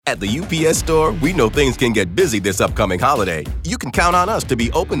At the UPS Store, we know things can get busy this upcoming holiday. You can count on us to be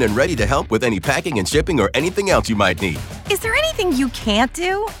open and ready to help with any packing and shipping or anything else you might need. Is there anything you can't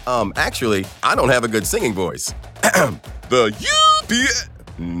do? Actually, I don't have a good singing voice. The UPS...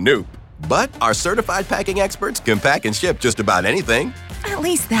 Nope. But our certified packing experts can pack and ship just about anything. At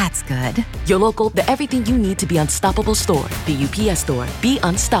least that's good. Your local, the everything you need to be unstoppable store. The UPS Store. Be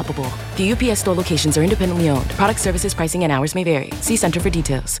unstoppable. The UPS Store locations are independently owned. Product services, pricing, and hours may vary. See Center for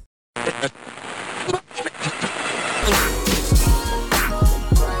details.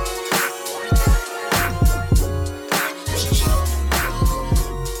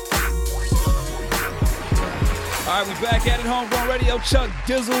 All right, we back at it, Homegrown Radio. Chuck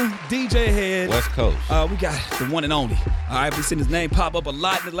Dizzle, DJ Head. West Coast. We got the one and only. All right, we've seen his name pop up a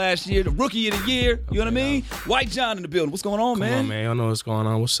lot in the last year. The Rookie of the Year. You know what I mean? White John in the building. What's going on, man? Come on, man. Y'all know what's going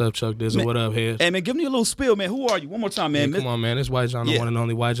on. What's up, Chuck Dizzle? Man. What up, Head? Hey, man, give me a little spill, man. Who are you? One more time, man. Yeah, come on, man. It's White John, the one and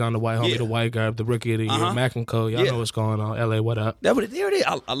only. White John, the white homie, the white guy, the Rookie of the Year. MackkNCo. Y'all know what's going on. LA, what up? There it is.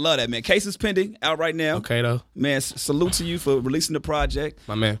 I love that, man. Case is pending, out right now. Okay, though. Man, salute to you for releasing the project.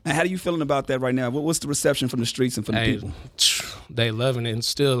 My man. And how are you feeling about that right now? What's the reception from the streets and from the people? They loving it, and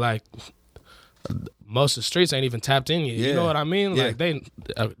still, like, most of the streets ain't even tapped in yet. You know what I mean? Yeah. Like,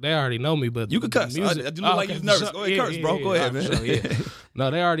 they already know me, but you could cuss. Music, I do look like you're nervous. Go ahead, curse, bro. Go ahead, man. Sure,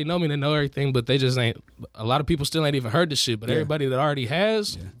 No, they already know me. They know everything, but they just ain't. A lot of people still ain't even heard the shit, but everybody that already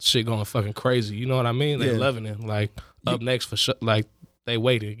has, shit going fucking crazy. You know what I mean? They loving it. Like, up next for sure. Like, they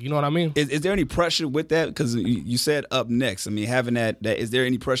waited. You know what I mean? Is there any pressure with that? Because you said up next. I mean, having that, is there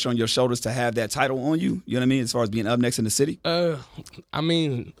any pressure on your shoulders to have that title on you? You know what I mean? As far as being up next in the city? I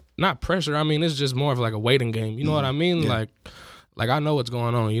mean, not pressure. I mean, it's just more of like a waiting game. You know what I mean? Yeah. Like I know what's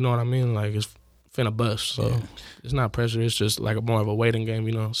going on. You know what I mean? Like, it's finna bust. So it's not pressure. It's just like more of a waiting game.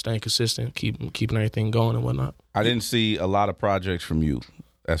 You know, staying consistent, keeping everything going and whatnot. I didn't see a lot of projects from you.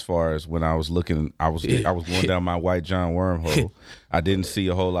 As far as when I was looking, I was going down my White John wormhole. I didn't see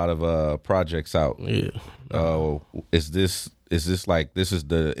a whole lot of projects out. Yeah. Is this like this is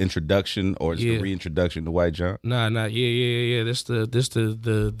the introduction or is the reintroduction to White John? Nah. Yeah. This the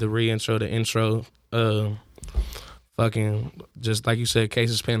reintro, the intro. Fucking just like you said,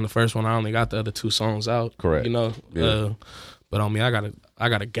 Cases Pen, the first one. I only got the other two songs out. Correct. You know. Yeah. But on me, I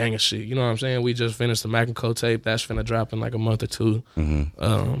got a gang of shit. You know what I'm saying? We just finished the MackkNCo tape. That's finna drop in like a month or two.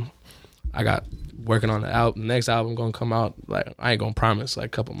 Mm-hmm. I got working on the next album gonna come out. Like, I ain't gonna promise like a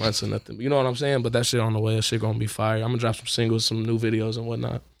couple months or nothing. You know what I'm saying? But that shit on the way. That shit gonna be fire. I'm gonna drop some singles, some new videos and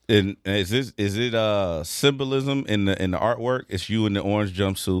whatnot. And is it symbolism in the artwork? It's you in the orange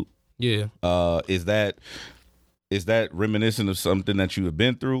jumpsuit. Yeah. Is that reminiscent of something that you have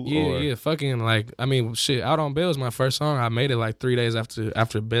been through? Yeah, fucking like, I mean, shit, Out on Bail is my first song. I made it like 3 days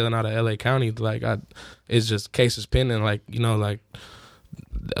after bailing out of LA County. Like, it's just cases pending, like, you know, like,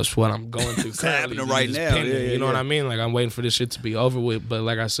 that's what I'm going through currently. Happening right now. You know what I mean? Like, I'm waiting for this shit to be over with. But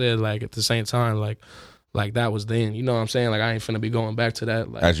like I said, like, at the same time, like that was then. You know what I'm saying? Like, I ain't finna be going back to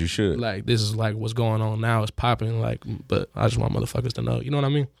that. Like, as you should. Like, this is like what's going on now. It's popping. Like, but I just want motherfuckers to know. You know what I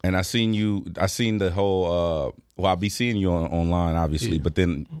mean? And I seen the whole. Well, I'll be seeing you online, obviously, but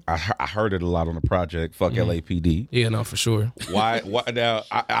then I heard it a lot on the project. Fuck LAPD. Yeah, no, for sure. Why now?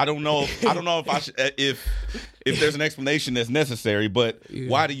 I don't know. I don't know if I should, if there's an explanation that's necessary. But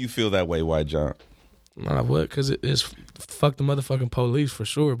why do you feel that way, White John? What? Because it's fuck the motherfucking police for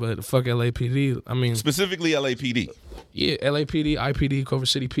sure, but fuck LAPD. I mean, specifically LAPD. Yeah, LAPD, IPD, Culver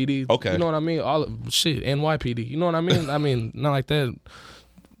City PD. Okay, you know what I mean? All shit, NYPD. You know what I mean? I mean, not like that.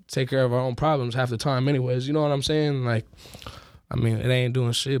 Take care of our own problems half the time, anyways. You know what I'm saying? Like, I mean, it ain't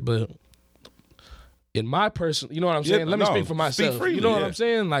doing shit, but in my person, you know what I'm saying? Let me speak for myself. Freely, you know what I'm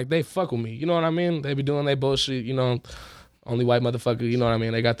saying? Like, they fuck with me. You know what I mean? They be doing their bullshit. You know. Only white motherfucker, you know what I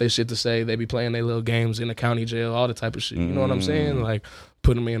mean? They got their shit to say. They be playing their little games in the county jail, all the type of shit. You know what I'm saying? Like,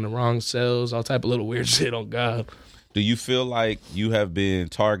 putting me in the wrong cells, all type of little weird shit on God. Do you feel like you have been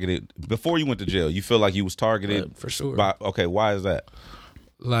targeted before you went to jail? You feel like you was targeted? For sure. Okay, why is that?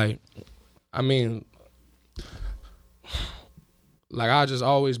 Like, I mean, like, I just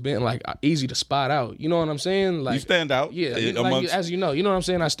always been like easy to spot out. You know what I'm saying? Like, you stand out. Yeah, like, as you know what I'm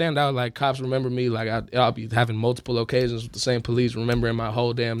saying? I stand out. Like, cops remember me. Like, I'll be having multiple occasions with the same police remembering my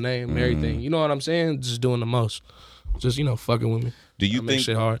whole damn name and everything. You know what I'm saying? Just doing the most. Just, you know, fucking with me. Do you think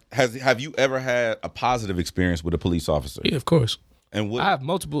shit hard? Have you ever had a positive experience with a police officer? Yeah, of course. And I have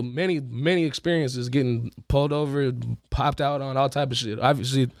many experiences getting pulled over, popped out on all type of shit.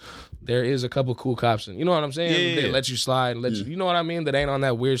 Obviously, there is a couple cool cops, and you know what I'm saying? Yeah. They let you slide, you know what I mean? That ain't on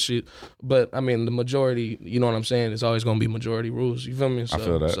that weird shit. But I mean, the majority, you know what I'm saying? It's always gonna be majority rules. You feel me? So, I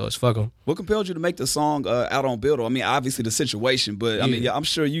feel that. So it's fuck 'em. What compelled you to make the song out on Builder? I mean, obviously the situation, but I mean, I'm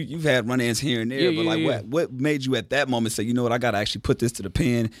sure you've had run-ins here and there. But like, what made you at that moment say, you know what, I got to actually put this to the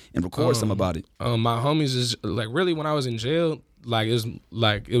pen and record something about it? My homies is like really when I was in jail, like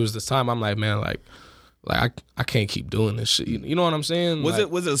it was this time I'm like, man, like I can't keep doing this shit. You know what I'm saying? Was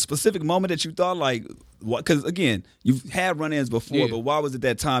it a specific moment that you thought like, what? Because again, you've had run-ins before, but why was it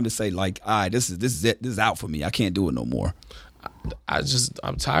that time to say like, all right, this is it. This is out for me. I can't do it no more.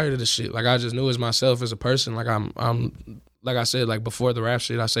 I'm tired of this shit. Like I just knew as myself as a person. Like I'm like I said, like before the rap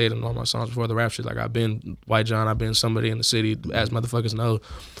shit, I say it in all my songs before the rap shit. Like I've been White John, I've been somebody in the city, as motherfuckers know.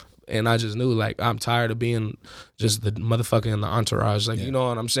 And I just knew, like, I'm tired of being just the motherfucker in the entourage. Like, you know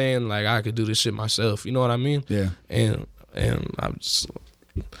what I'm saying? Like, I could do this shit myself. You know what I mean? Yeah. And I'm just,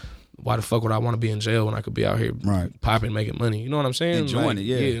 why the fuck would I want to be in jail when I could be out here popping, making money? You know what I'm saying? Enjoying it,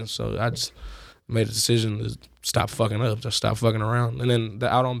 Yeah. So I just made a decision to stop fucking up, just stop fucking around. And then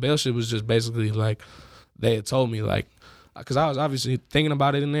the out on bail shit was just basically, like, they had told me, like, because I was obviously thinking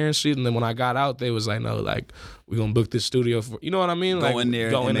about it in there and shit, and then when I got out, they was like, no, like, we're going to book this studio for, you know what I mean? Like, go in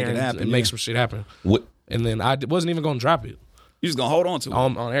there and make it happen. And make some shit happen. What? And then I wasn't even going to drop it. You just going to hold on to it?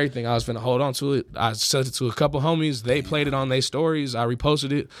 On everything. I was finna hold on to it. I sent it to a couple homies. They played it on their stories. I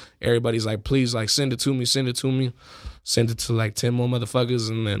reposted it. Everybody's like, please, like, send it to me. Sent it to like 10 more motherfuckers,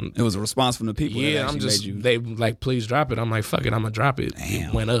 and then it was a response from the people. Yeah, they like, please drop it. I'm like, fuck it, I'm gonna drop it. Damn.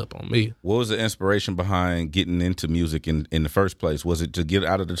 It went up on me. What was the inspiration behind getting into music in the first place? Was it to get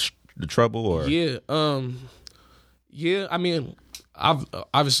out of the trouble, or yeah? I mean,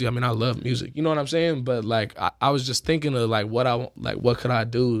 obviously, I love music. You know what I'm saying? But like, I was just thinking of like what could I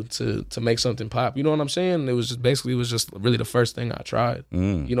do to make something pop? You know what I'm saying? It was just really the first thing I tried.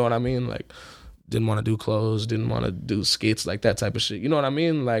 You know what I mean? Like, didn't want to do clothes, didn't want to do skits, like that type of shit. You know what I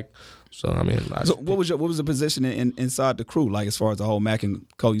mean? Like, so what was the position inside the crew? Like, as far as the whole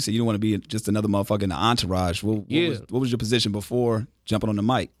MackkNCo, you said you didn't want to be just another motherfucker in the entourage. What was your position before jumping on the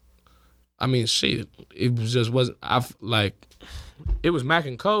mic? I mean, shit, it wasn't. It was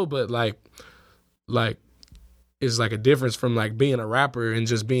MackkNCo, but like. Is like a difference from like being a rapper and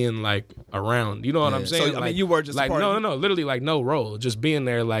just being like around. You know what I'm saying? So, I mean, you were just like no, literally like no role, just being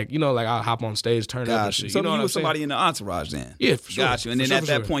there. Like, you know, like I'll hop on stage, turn up and shit. So you know you were somebody in the entourage then? Yeah, for sure. Got you. And then at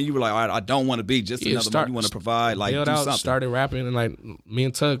that point, you were like, all right, I don't want to be just another. You want to provide, like, do something. Started rapping, and like me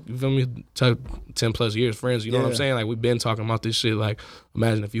and Tuck, you feel me? Tuck, 10 plus years friends. You know what I'm saying? Like, we've been talking about this shit. Like,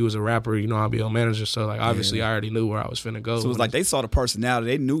 imagine if you was a rapper, you know, I'd be your manager. So like, obviously, I already knew where I was finna go. So it was like they saw the personality.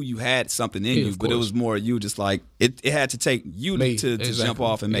 They knew you had something in you, but it was more you just like it had to take you to jump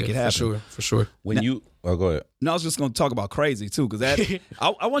off and make it happen. For sure. Go ahead. No, I was just going to talk about Crazy too, because that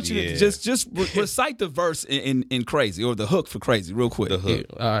I want you to just recite the verse in Crazy, or the hook for Crazy real quick. The hook.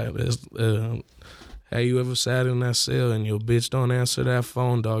 Yeah, all right. Have you ever sat in that cell and your bitch don't answer that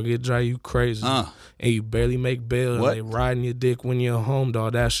phone, dog? It drive you crazy. And you barely make bail and they riding your dick when you're home,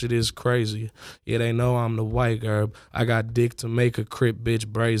 dog. That shit is crazy. Yeah, they know I'm the white herb. I got dick to make a crip bitch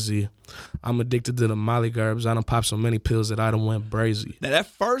brazy. I'm addicted to the molly gerbs. I done popped so many pills that I done went brazy. Now that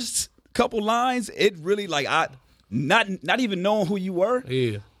first couple lines, it really like not even knowing who you were.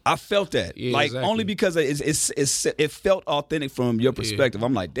 Yeah. I felt that. Yeah, like exactly. Only because it felt authentic from your perspective.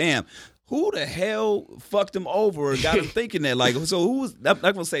 I'm like, damn. Who the hell fucked him over and got him thinking that? Like, so who was, I'm not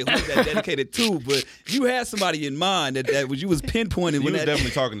going to say who that dedicated to, but you had somebody in mind that was, you was pinpointing. You was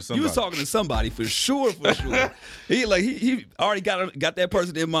definitely talking to somebody. You was talking to somebody for sure. He already got that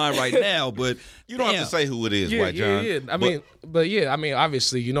person in mind right now, but you don't have to say who it is, White John. Yeah. I mean,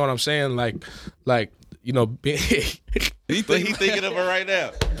 obviously, you know what I'm saying? Like, you know, he thinking of her right now.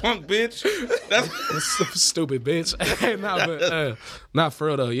 Punk bitch. That's stupid bitch. Not for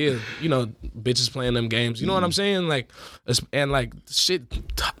real though. Yeah, you know, bitches playing them games. You know what I'm saying? Like, and like shit.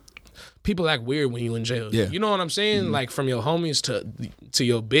 People act weird when you in jail. Yeah. You know what I'm saying? Mm-hmm. Like from your homies to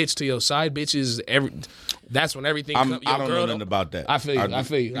your bitch to your side bitches. That's when everything. I don't know nothing about that. I feel you.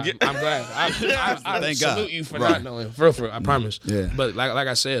 I'm glad. I salute you for not knowing. For real, I promise. Yeah. But like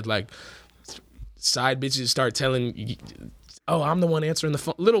I said, like. Side bitches start telling you, oh, I'm the one answering the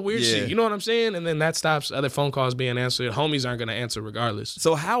phone. Little weird shit. You know what I'm saying? And then that stops other phone calls being answered. Homies aren't going to answer regardless.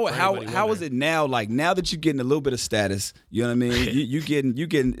 So how is it now? Like, now that you're getting a little bit of status, you know what I mean? you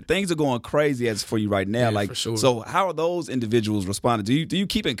getting things are going crazy as for you right now. Yeah, like, for sure. So how are those individuals responding? Do you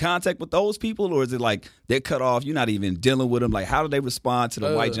keep in contact with those people, or is it like they're cut off? You're not even dealing with them. Like, how do they respond to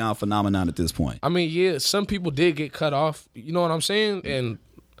the White John phenomenon at this point? I mean, yeah, some people did get cut off. You know what I'm saying? And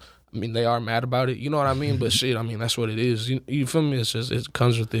I mean, they are mad about it. You know what I mean? But shit, I mean, that's what it is. You feel me? It's just, it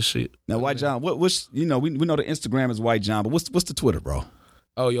comes with this shit. Now, White John, what's we know the Instagram is White John, but what's the Twitter, bro?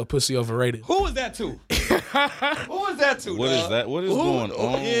 Oh, your pussy overrated. Who is that to? Who is that to? What is that? What is going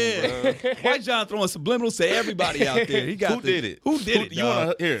on? Yeah, White John throwing subliminals to everybody out there. He got Who did it? Who did it? You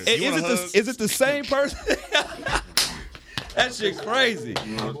wanna hear? Is it the same person? That shit crazy.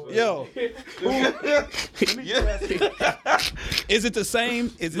 Yo. Is it the same?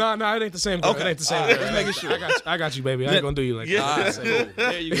 No, it ain't the same girl. Okay. It ain't the same Right, girl. just making sure. I got you, baby. I ain't gonna do you like that. All right,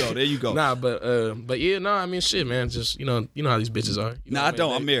 cool. There you go. Nah, but yeah, no, I mean, shit, man. Just you know how these bitches are. You know Nah, I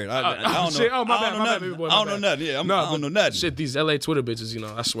don't. I'm married. I don't know. Shit. Oh, my bad, nothing. boy, I don't know nothing. Yeah, I don't know nothing. Shit, these LA Twitter bitches,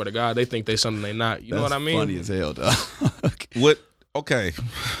 I swear to God, they think they something they not. You know what I mean? Funny as hell, dog. What? Okay.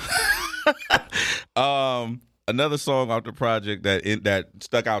 Another song off the project that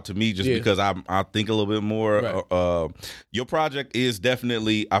stuck out to me just because I think a little bit more. Right. Your project is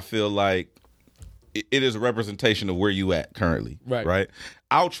definitely, I feel like it is a representation of where you at currently. Right.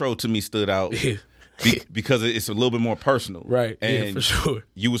 Outro to me stood out because it's a little bit more personal. Right. And yeah, for sure.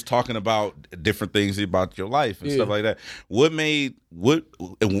 You was talking about different things about your life and stuff like that. When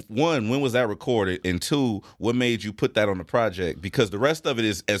was that recorded? And two, what made you put that on the project? Because the rest of it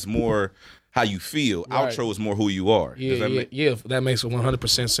is as more how you feel. Right. Outro is more who you are. Yeah, that makes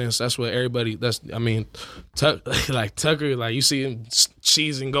 100% sense. That's what everybody. Tucker, like you see him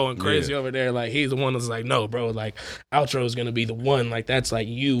cheesing, going crazy over there. Like he's the one that's like, no, bro. Like outro is gonna be the one. Like that's like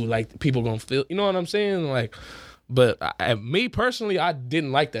you. Like people gonna feel. You know what I'm saying? Like. But me personally, I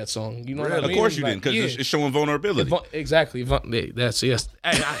didn't like that song. You know what I mean? Of course you didn't, because it's showing vulnerability. Exactly. That's yes.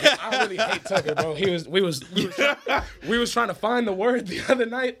 I really hate Tucker, bro. We was trying to find the word the other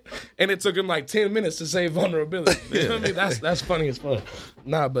night, and it took him like 10 minutes to say vulnerability. You know what I mean? That's funny as fuck.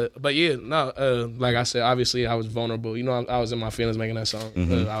 Nah, but yeah, no. Like I said, obviously I was vulnerable. I was in my feelings making that song.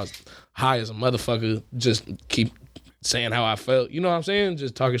 Mm-hmm. I was high as a motherfucker. Just keep saying how I felt. You know what I'm saying?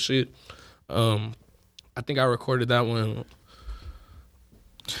 Just talking shit. I think I recorded that one.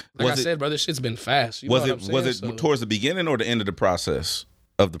 Like I said, brother, shit's been fast. Was it towards the beginning or the end of the process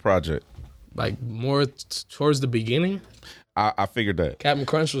of the project? Like more towards the beginning. I figured that. Captain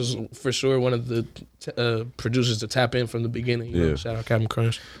Crunch was for sure one of the producers to tap in from the beginning. You know? Shout out Captain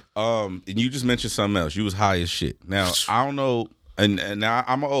Crunch. And you just mentioned something else. You was high as shit. Now I don't know. And now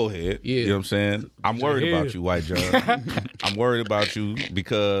I'm an old head. Yeah. You know what I'm saying? I'm worried about you, White John. I'm worried about you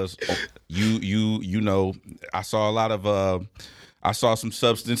because you know, I saw a lot of I saw some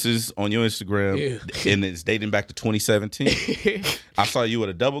substances on your Instagram and it's dating back to 2017. I saw you with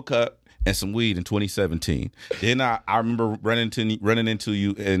a double cup and some weed in 2017. Then I remember running into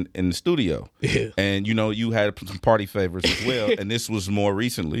you in the studio. Yeah. And you had some party favors as well. And this was more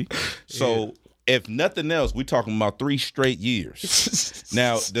recently. So if nothing else, we're talking about 3 straight years.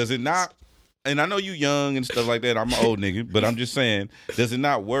 Now, does it not, and I know you young and stuff like that, I'm an old nigga, but I'm just saying, does it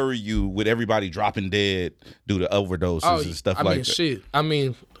not worry you with everybody dropping dead due to overdoses and stuff like that? Shit. I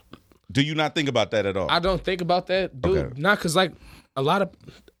mean, do you not think about that at all? I don't think about that, dude. Okay. Not because, like, a lot of,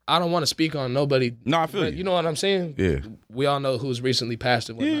 I don't want to speak on nobody. No, I feel you. You know what I'm saying? Yeah. We all know who's recently passed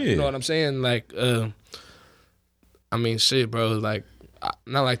and whatnot. You know what I'm saying? Like, I mean, shit, bro, like,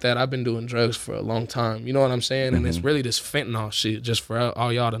 not like that. I've been doing drugs for a long time. You know what I'm saying? And it's really this fentanyl shit. Just for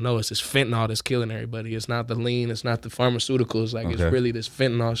all y'all to know, it's this fentanyl that's killing everybody. It's not the lean. It's not the pharmaceuticals. Like it's really this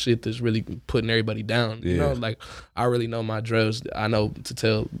fentanyl shit that's really putting everybody down. You know, like I really know my drugs. I know to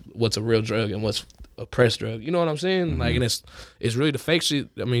tell what's a real drug and what's a press drug. You know what I'm saying? Like, and it's really the fake shit.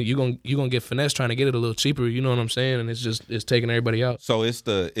 I mean, you gonna get finesse trying to get it a little cheaper. You know what I'm saying? And it's taking everybody out. So it's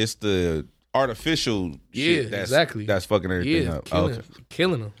the artificial shit that's fucking everything up.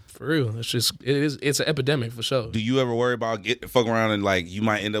 Killing them for real. It's an epidemic for sure. Do you ever worry about fucking around and like you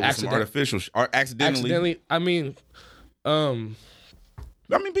might end up with some artificial or accidentally? I mean, be honest.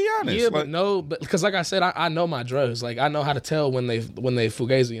 Yeah, but because like I said, I know my drugs. Like I know how to tell when they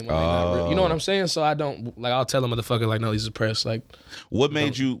fugazi and when they not real. You know what I'm saying? So I don't like. I'll tell a motherfucker like, no, these are press. Like, what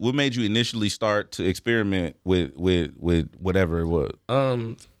made you initially start to experiment with whatever it was?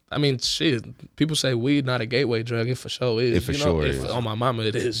 I mean, shit. People say weed not a gateway drug. It for sure is. It for sure is. On my mama,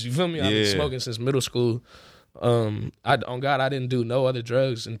 it is. You feel me? I've been smoking since middle school. On God, I didn't do no other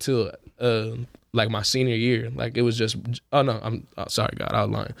drugs until like my senior year. Like it was just. Oh no, I'm sorry, God, I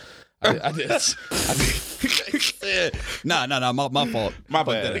was lying. I did. Nah, my fault. My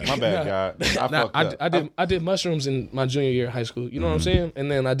bad, God. I did mushrooms in my junior year of high school. You know what I'm saying? And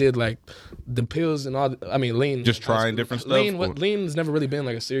then I did like the pills and all. Lean. Just trying different stuff. Lean's never really been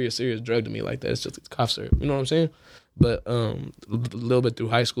like a serious drug to me like that. It's just cough syrup. You know what I'm saying? But a little bit through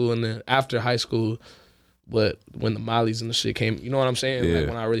high school, and then after high school, But when the Mollies and the shit came, you know what I'm saying? Yeah. Like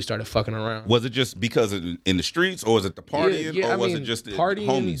when I really started fucking around. Was it just because in the streets, or was it the partying, or was it just the partying,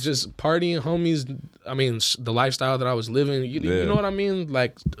 homies? just partying, homies. I mean, the lifestyle that I was living. You know what I mean?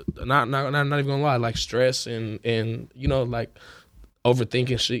 Like, not even gonna lie, like stress and you know, like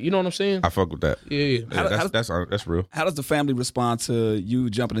overthinking shit. You know what I'm saying? I fuck with that. Yeah. That's real. How does the family respond to you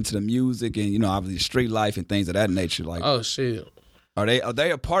jumping into the music and, you know, obviously street life and things of that nature? Like, Oh shit. are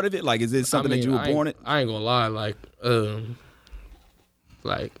they a part of it? Like, is it something that you were born in? I ain't gonna lie,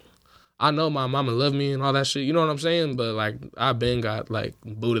 like I know my mama love me and all that shit. You know what I'm saying? But like I been got like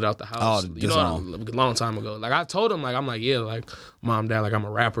booted out the house. Oh, you know, a long time ago. Like I told them, like I'm like, yeah, like mom, dad, like I'm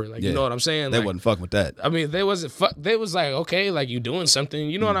a rapper. Like you know what I'm saying? They like, wasn't fucking with that. I mean, they wasn't. They was like, okay, like you doing something.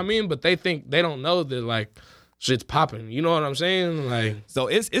 You know what I mean? But they think they don't know that like shit's popping. You know what I'm saying? Like, so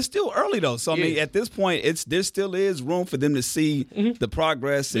it's still early though. So I mean, at this point, there still is room for them to see the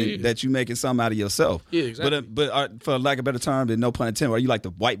progress and that you making something out of yourself. Yeah, exactly. But for lack of a better term, and no pun intended, are you like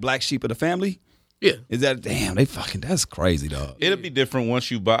the white black sheep of the family? Yeah. Is that damn? That's crazy, dog. It'll be different once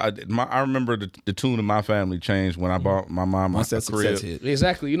you buy. I remember the tune of my family changed when I bought my mom Once that a crib. success hit.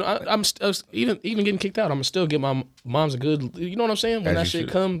 Exactly. You know, I'm even getting kicked out. I'm gonna still get my mom's a good. You know what I'm saying? When As that you shit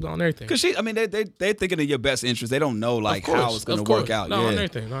should. comes on everything. Cause I mean, they thinking of your best interest. They don't know like Of course, how it's gonna of course. work out. No, yeah. on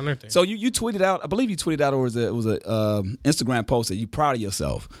everything. So you tweeted out. I believe you tweeted out, or it was a Instagram post that you proud of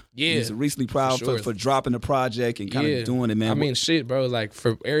yourself. Yeah, you're recently proud for sure. for dropping the project and kind of doing it, man. I mean, shit, bro. Like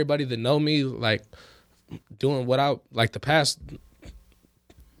for everybody that know me, like doing what I like the past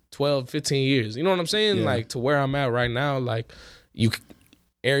 12, 15 years. You know what I'm saying? Yeah. Like to where I'm at right now. Like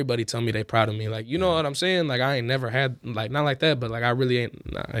everybody tell me they proud of me. Like you know what I'm saying? Like I ain't never had like not like that, but like I really ain't.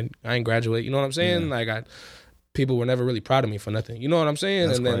 I ain't graduate. You know what I'm saying? Like people were never really proud of me for nothing. You know what I'm saying?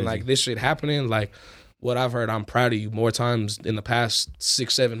 That's and then crazy. like this shit happening, like. What I've heard, I'm proud of you more times in the past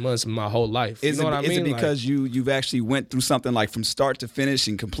 6-7 months of my whole life. You know what I mean? Is it because you've actually went through something like from start to finish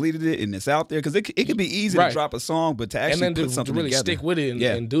and completed it and it's out there? Because it could be easy to drop a song, but to actually and then put something to really together. stick with it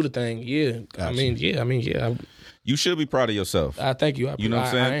and do the thing. Yeah. Gotcha. I mean, yeah. You should be proud of yourself. I thank you. You know what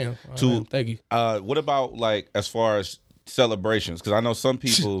I'm saying? I am. Thank you. What about like as far as celebrations? Because I know some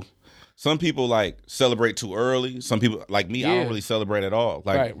people. Some people like celebrate too early. Some people like me, I don't really celebrate at all.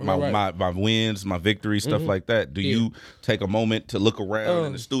 Like my wins, my victories, stuff like that. Do you take a moment to look around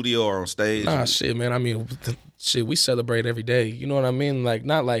in the studio or on stage? Nah, shit, man. I mean, shit, we celebrate every day. You know what I mean? Like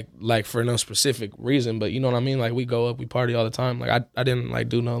not like for no specific reason, but you know what I mean? Like we go up, we party all the time. Like I didn't like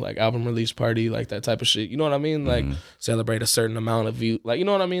do no like album release party, like that type of shit. You know what I mean? Like celebrate a certain amount of view. Like you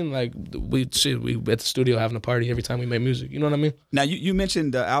know what I mean? Like we at the studio having a party every time we make music. You know what I mean? Now you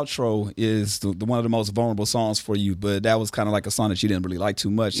mentioned the outro is the one of the most vulnerable songs for you, but that was kind of like a song that you didn't really like too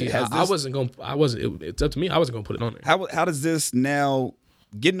much. Yeah, it's up to me. I wasn't gonna put it on there. How does this now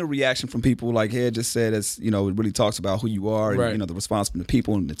getting a reaction from people like Head just said, as you know, it really talks about who you are and you know the response from the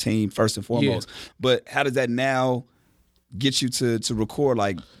people and the team first and foremost. But how does that now get you to record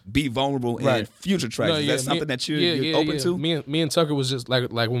like be vulnerable in future tracks? Is that something that you're open to? Me and Tucker was just like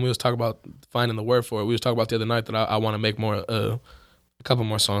when we was talking about finding the word for it. We was talking about the other night that I want to make more a couple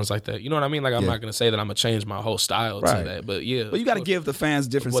more songs like that. You know what I mean? Like I'm not gonna say that I'm gonna change my whole style to that, but yeah. But you got to give the fans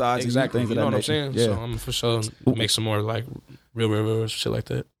different sides. Exactly. And things You know of what that I'm nature. saying? Yeah. So I'm for sure make some more like real shit like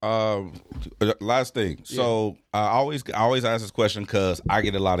that. Last thing. So I always ask this question because I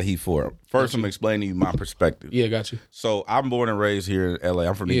get a lot of heat for it. First, I'm explaining to you my perspective. Yeah, got you. So I'm born and raised here in LA.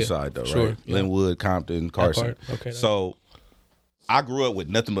 I'm from the East Side though, sure, right? yeah. Linwood, Compton, Carson. Okay. So I grew up with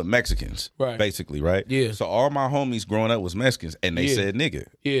nothing but Mexicans, basically, right? Yeah. So all my homies growing up was Mexicans, and they said nigga.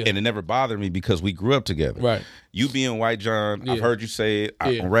 Yeah. And it never bothered me because we grew up together. Right. You being white, John, I've heard you say it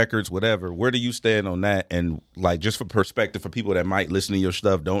on records, whatever. Where do you stand on that? And like, just for perspective, for people that might listen to your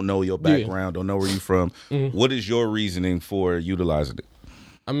stuff, don't know your background, don't know where you from, what is your reasoning for utilizing it?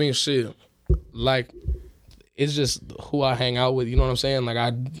 I mean, shit, like, it's just who I hang out with. You know what I'm saying?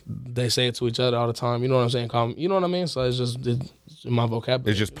 Like they say it to each other all the time. You know what I'm saying? You know what I mean? So it's my vocabulary.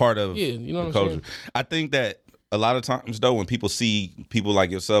 It's just part of you know the what culture. I'm saying? I think that a lot of times though, when people see people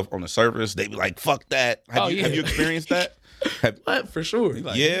like yourself on the surface, they be like, "Fuck that." Have you experienced that? What? For sure.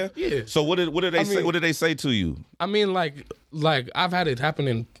 Yeah. So what did they say? mean, What did they say to you? I mean, like I've had it happen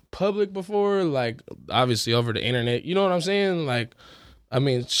in public before. Like obviously over the internet. You know what I'm saying? Like, I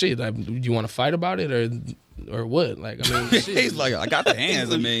mean, shit. Like, do you want to fight about it or what? Like, I mean, shit. He's like, I got the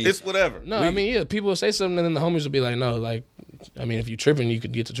hands. I mean, It's whatever. No, I mean, yeah, people will say something and then the homies will be like, no, like, I mean, if you tripping, you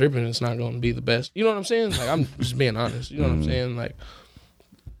could get to tripping. It's not going to be the best. You know what I'm saying? Like, I'm just being honest. You know what I'm saying? Like,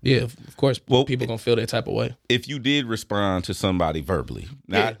 yeah, of course, people going to feel that type of way. If you did respond to somebody verbally,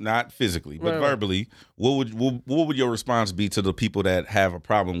 not physically, but verbally, what would your response be to the people that have a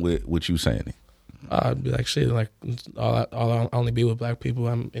problem with you saying it? I'd be like, shit, like I only be with black people.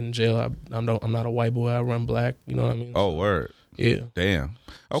 I'm in jail. I'm not a white boy. I run black. You know what I mean? Oh, word. Yeah. Damn.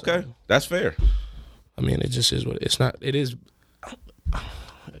 Okay, that's fair. I mean, it just is what it's not. It is.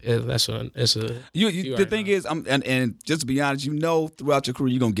 It's a. The thing is, and just to be honest, throughout your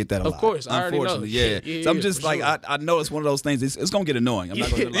career you're gonna get that a lot. Of course, I already know. Yeah. So I'm just like, sure. I know it's one of those things. It's gonna get annoying. I'm not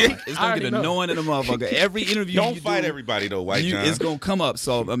gonna lie. It's gonna get annoying in a motherfucker. Every interview. Don't fight everybody though, White John. It's gonna come up.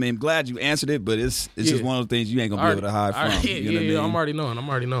 So I mean, I'm glad you answered it, but it's just one of the things you ain't gonna be able to hide from. You know what I mean? I'm already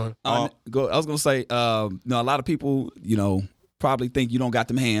knowing. I was gonna say, a lot of people, probably think you don't got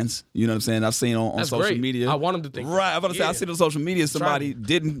them hands. You know what I'm saying? I've seen on social media. I want them to think. Right. I'm about to say, I seen on social media somebody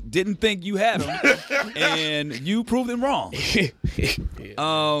didn't think you had them, and you proved them wrong. Yeah,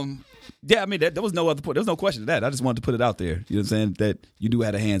 I mean, there was no other point. There was no question to that. I just wanted to put it out there. You know what I'm saying? That you do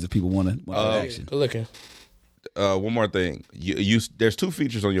have the hands if people want to action. Good looking. One more thing. There's 2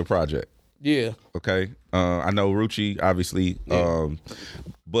 features on your project. Yeah. Okay. I know Rucci, obviously. Yeah.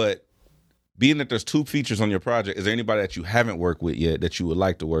 But being that there's 2 features on your project, is there anybody that you haven't worked with yet that you would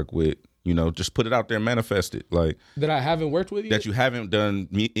like to work with? Just put it out there and manifest it. Like that I haven't worked with yet? That you haven't done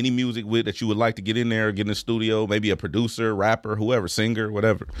any music with that you would like to get in there, get in the studio, maybe a producer, rapper, whoever, singer,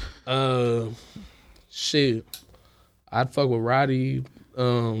 whatever. Shit. I'd fuck with Roddy,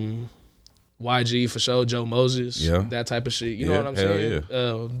 YG for sure, Joe Moses, that type of shit. You know what I'm saying?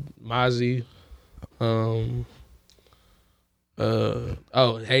 Yeah. Mozzie.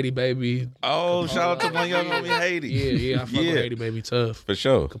 Haiti Baby. Oh, shout out to my young homie Haiti. Yeah, I fuck with Haiti Baby tough. For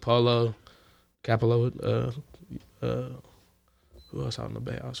sure. Capolo. Who else out in the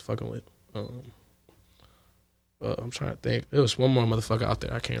bay I was fucking with? I'm trying to think. There was one more motherfucker out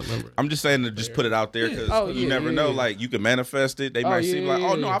there. I can't remember. I'm just saying to just put it out there because you never know. Like, you can manifest it. They might seem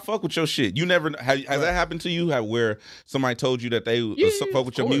like, no, I fuck with your shit. You never has that happened to you? Where somebody told you that they fuck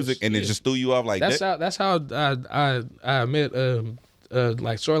with your music and it just threw you off like that? That's how I met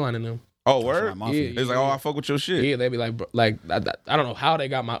like Shoreline and them. Oh, word? It's like, I fuck with your shit. Yeah, they be like I don't know how they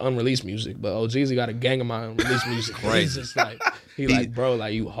got my unreleased music, but Jeezy got a gang of my unreleased music. He's just like, bro,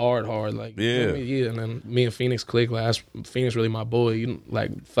 like, you hard, like, yeah. You know what I mean? Yeah. And then me and Phoenix click, like, Phoenix really my boy. You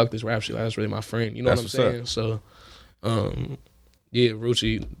like, fuck this rap shit, like, that's really my friend. You know what I'm saying? So,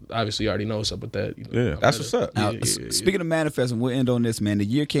 Rucci obviously already knows what's up with that. Yeah, that's what's up. Now, speaking of manifesting, we'll end on this, man. The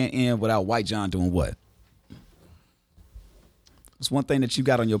year can't end without White John doing what? It's one thing that you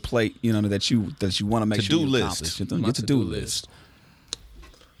got on your plate, that you want to make sure you accomplish. Your to-do list.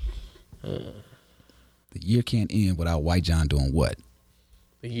 The year can't end without White John doing what?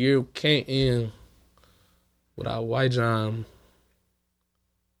 The year can't end without White John.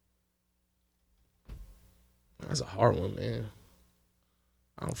 That's a hard one, man.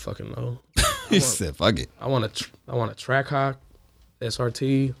 I don't fucking know. He said, "Fuck it." I want a Track Hawk,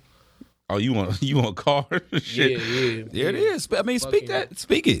 SRT. Oh, you want car? Shit. Yeah. There it is. I mean, speak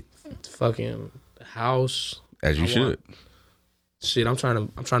it. Fucking house. As you should. Shit, I'm trying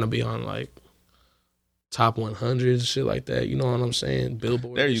to be on like top 100s, shit like that. You know what I'm saying?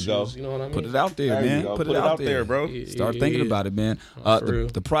 Billboard. There you go. You know what I mean? Put it out there, man. Put it out there, bro. Start thinking about it, man.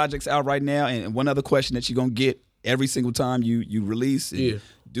 The project's out right now, and one other question that you're gonna get every single time you release and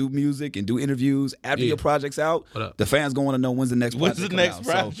do music and do interviews after your project's out, the fans gonna want to know when's the next project. When's the next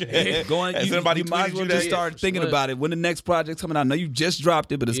project? So, you might as well just start thinking about it. When the next project's coming out. I know you just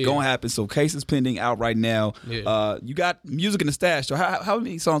dropped it, but it's gonna happen. So Case is pending, out right now. You got music in the stash. So how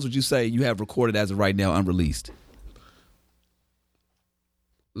many songs would you say you have recorded as of right now, unreleased?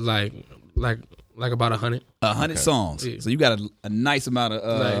 Like about 100. 100 songs. So you got a nice amount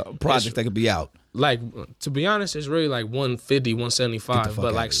of projects that could be out. Like, to be honest, it's really like 150, 175.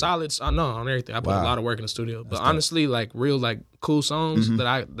 But like solids, I know on everything. I put a lot of work in the studio. But honestly, like real like cool songs that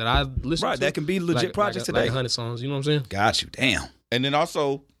I listen to. Right, that can be legit projects today. Like 100 songs, you know what I'm saying? Got you. Damn. And then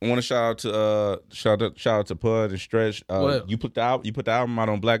also, I want to shout out to Pud and Stretch. You put the album out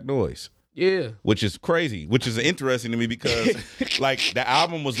on Black Noise. Yeah. Which is crazy, which is interesting to me because like the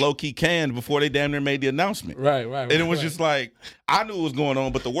album was low key canned before they damn near made the announcement. Right. And it was just like, I knew what was going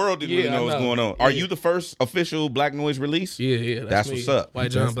on, but the world didn't really know what was going on. Are you the first official Black Noise release? Yeah. That's what's up.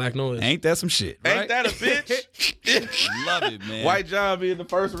 White John, Black Noise. Ain't that some shit? Right? Ain't that a bitch? Love it, man. White John being the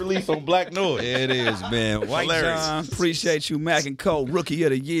first release on Black Noise. It is, man. White John, appreciate you. MackkNCo, Rookie of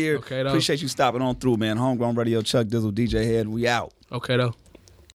the Year. Okay, though. Appreciate you stopping on through, man. Homegrown Radio, Chuck Dizzle, DJ Head. We out. Okay, though.